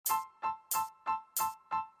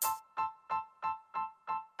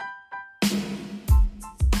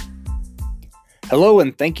Hello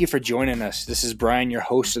and thank you for joining us. This is Brian, your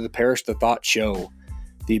host of the Parrish the Thought Show.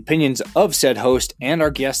 The opinions of said host and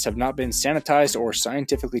our guests have not been sanitized or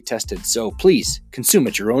scientifically tested, so please consume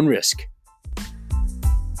at your own risk.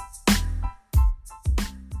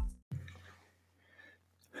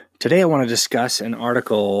 Today I want to discuss an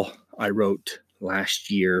article I wrote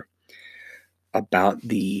last year about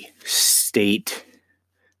the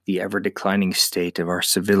ever-declining state of our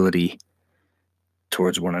civility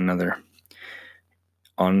towards one another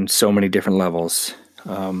on so many different levels.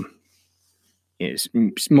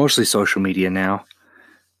 It's mostly social media now,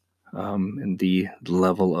 and the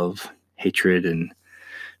level of hatred and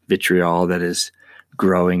vitriol that is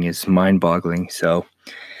growing is mind-boggling. So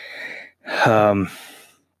I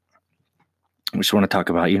just want to talk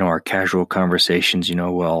about, our casual conversations,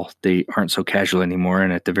 they aren't so casual anymore.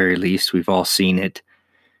 And at the very least, we've all seen it.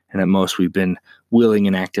 And at most, we've been willing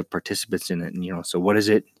and active participants in it. And, so what is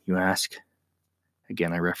it, you ask?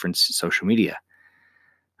 Again, I reference social media,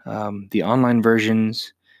 the online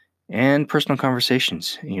versions and personal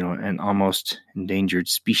conversations, an almost endangered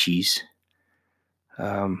species.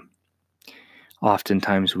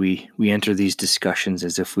 Oftentimes we enter these discussions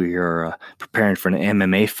as if we are preparing for an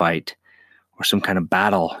MMA fight or some kind of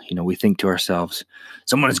battle. We think to ourselves,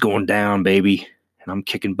 someone is going down, baby, and I'm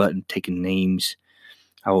kicking butt and taking names.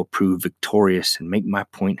 I will prove victorious and make my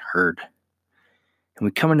point heard. And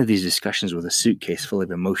we come into these discussions with a suitcase full of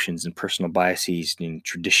emotions and personal biases and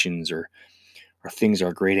traditions or things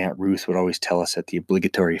our great Aunt Ruth would always tell us at the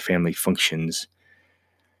obligatory family functions.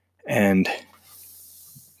 And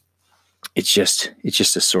it's just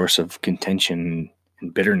a source of contention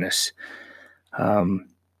and bitterness.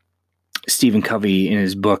 Stephen Covey, in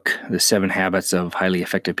his book, The 7 Habits of Highly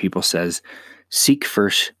Effective People, says, seek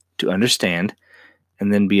first to understand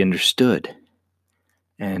and then be understood.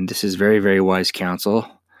 And this is very, very wise counsel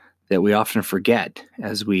that we often forget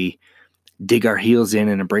as we dig our heels in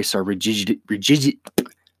and embrace our rigidity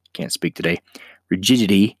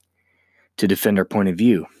to defend our point of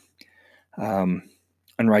view.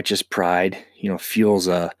 Unrighteous pride, fuels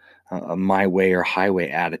a my way or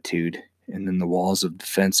highway attitude, and then the walls of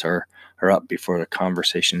defense are up before the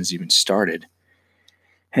conversation has even started.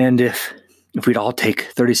 And if we'd all take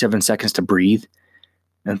 37 seconds to breathe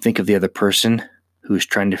and think of the other person who's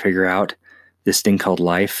trying to figure out this thing called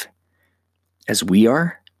life as we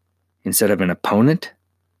are, instead of an opponent,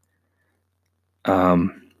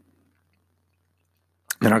 then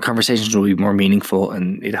our conversations will be more meaningful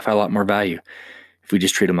and it'd have a lot more value if we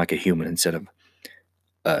just treat them like a human instead of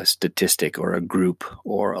a statistic or a group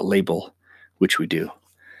or a label, which we do.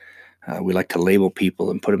 We like to label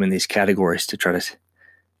people and put them in these categories to try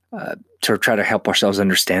to help ourselves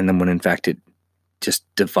understand them, when in fact it just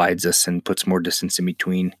divides us and puts more distance in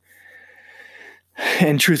between.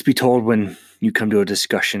 And truth be told, when you come to a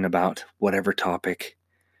discussion about whatever topic,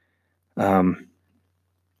 neither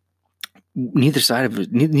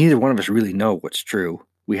one of us really know what's true.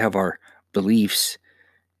 We have our beliefs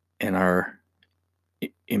and our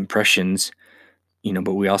impressions,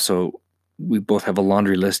 but we both have a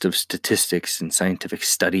laundry list of statistics and scientific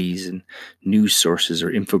studies and news sources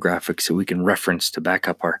or infographics that we can reference to back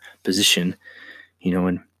up our position.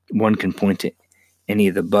 And one can point to any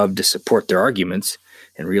of the above to support their arguments.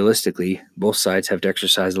 And realistically, both sides have to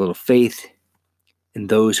exercise a little faith in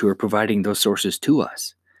those who are providing those sources to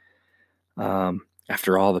us.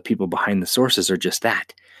 After all, the people behind the sources are just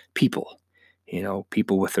that, people.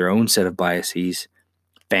 People with their own set of biases,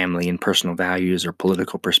 family and personal values or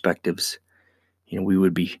political perspectives. We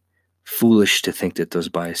would be foolish to think that those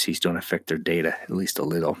biases don't affect their data, at least a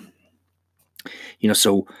little.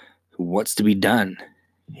 So what's to be done?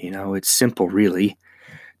 It's simple, really.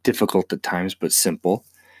 Difficult at times, but simple.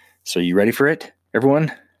 So you ready for it?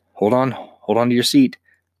 Everyone, hold on to your seat.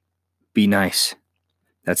 Be nice.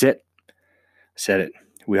 That's it. I said it.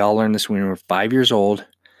 We all learned this when we were 5 years old,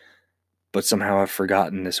 but somehow I've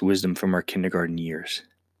forgotten this wisdom from our kindergarten years.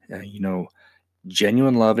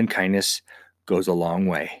 Genuine love and kindness goes a long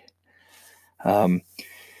way.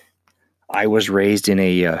 I was raised in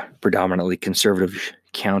a predominantly conservative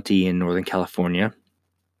county in Northern California.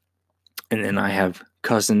 And then I have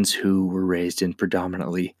cousins who were raised in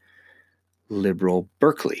predominantly liberal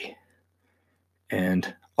Berkeley.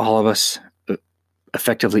 And all of us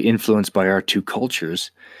effectively influenced by our two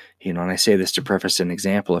cultures. And I say this to preface an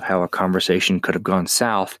example of how a conversation could have gone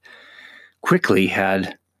south quickly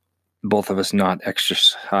had both of us not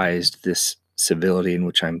exercised this civility in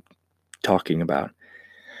which I'm talking about.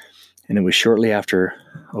 And it was shortly after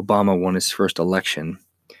Obama won his first election,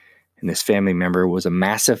 and this family member was a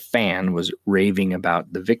massive fan, was raving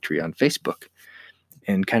about the victory on Facebook.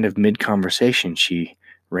 And kind of mid-conversation, she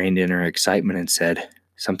reined in her excitement and said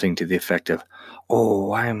something to the effect of,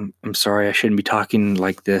 "Oh, I'm sorry, I shouldn't be talking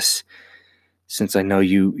like this, since I know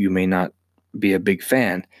you may not be a big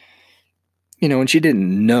fan." And she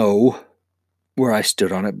didn't know where I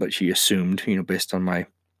stood on it, but she assumed, based on my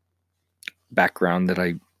background, that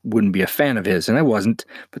I wouldn't be a fan of his, and I wasn't,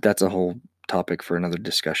 but that's a whole topic for another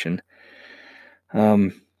discussion.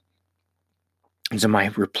 And so my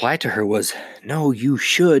reply to her was, "No, you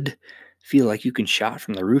should feel like you can shout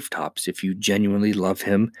from the rooftops if you genuinely love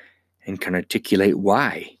him and can articulate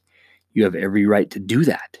why. You have every right to do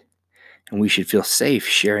that. And we should feel safe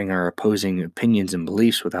sharing our opposing opinions and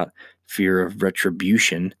beliefs without fear of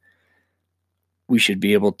retribution. We should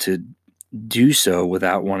be able to do so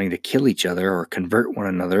without wanting to kill each other or convert one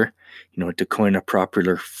another. To coin a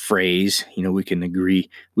popular phrase, we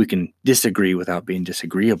can disagree without being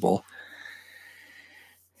disagreeable.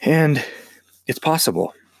 And it's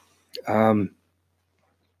possible. To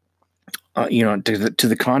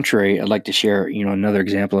the contrary, I'd like to share, another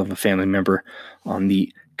example of a family member on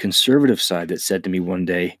the conservative side that said to me one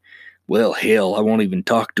day, "Well, hell, I won't even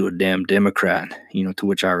talk to a damn Democrat." To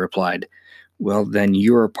which I replied, "Well, then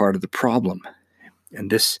you're a part of the problem." And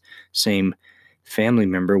this same family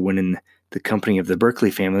member, when in the company of the Berkeley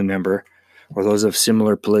family member, or those of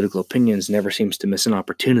similar political opinions, never seems to miss an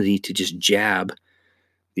opportunity to just jab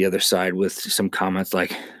the other side with some comments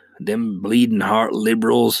like, "Them bleeding heart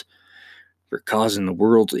liberals for causing the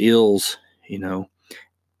world's ills,"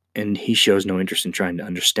 and he shows no interest in trying to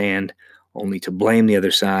understand, only to blame the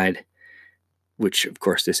other side, which, of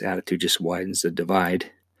course, this attitude just widens the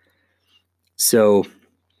divide. So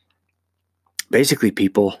basically,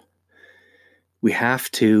 people, we have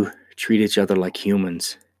to treat each other like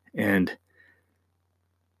humans and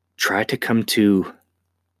try to come to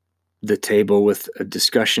the table with a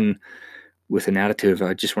discussion with an attitude of,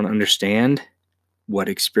 I just want to understand what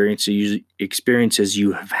experiences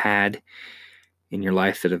you have had in your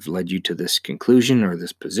life that have led you to this conclusion or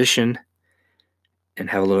this position, and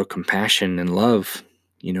have a little compassion and love,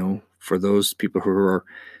 for those people who are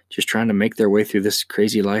just trying to make their way through this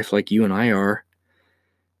crazy life like you and I are.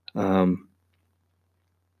 Have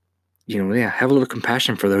a little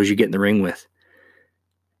compassion for those you get in the ring with.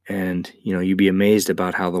 And, you'd be amazed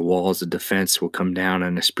about how the walls of defense will come down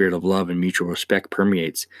and a spirit of love and mutual respect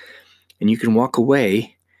permeates. And you can walk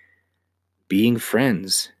away being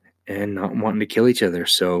friends and not wanting to kill each other.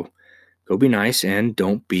 So go be nice and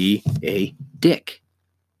don't be a dick.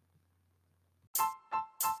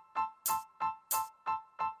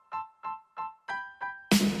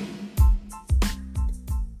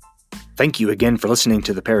 Thank you again for listening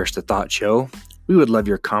to the Parrish the Thought Show. We would love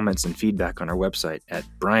your comments and feedback on our website at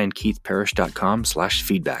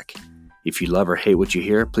briankeithparrish.com/feedback. If you love or hate what you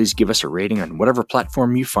hear, please give us a rating on whatever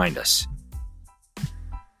platform you find us.